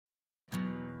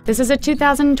This is a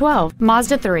 2012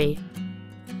 Mazda 3.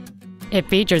 It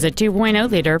features a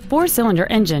 2.0-liter four-cylinder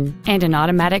engine and an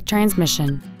automatic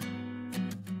transmission.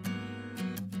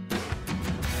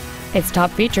 Its top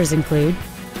features include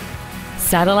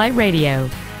satellite radio,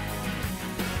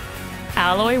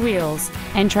 alloy wheels,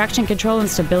 and traction control and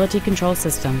stability control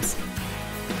systems.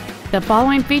 The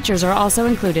following features are also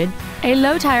included: a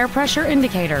low tire pressure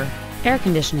indicator, air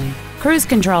conditioning, cruise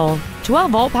control,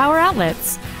 12-volt power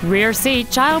outlets, rear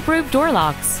seat child-proof door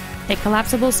locks, a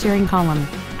collapsible steering column,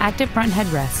 active front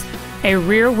headrest, a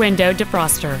rear window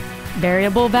defroster,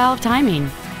 variable valve timing,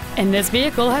 and this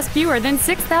vehicle has fewer than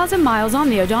 6,000 miles on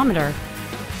the odometer.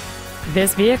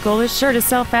 This vehicle is sure to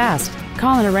sell fast.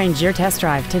 Call and arrange your test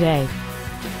drive today.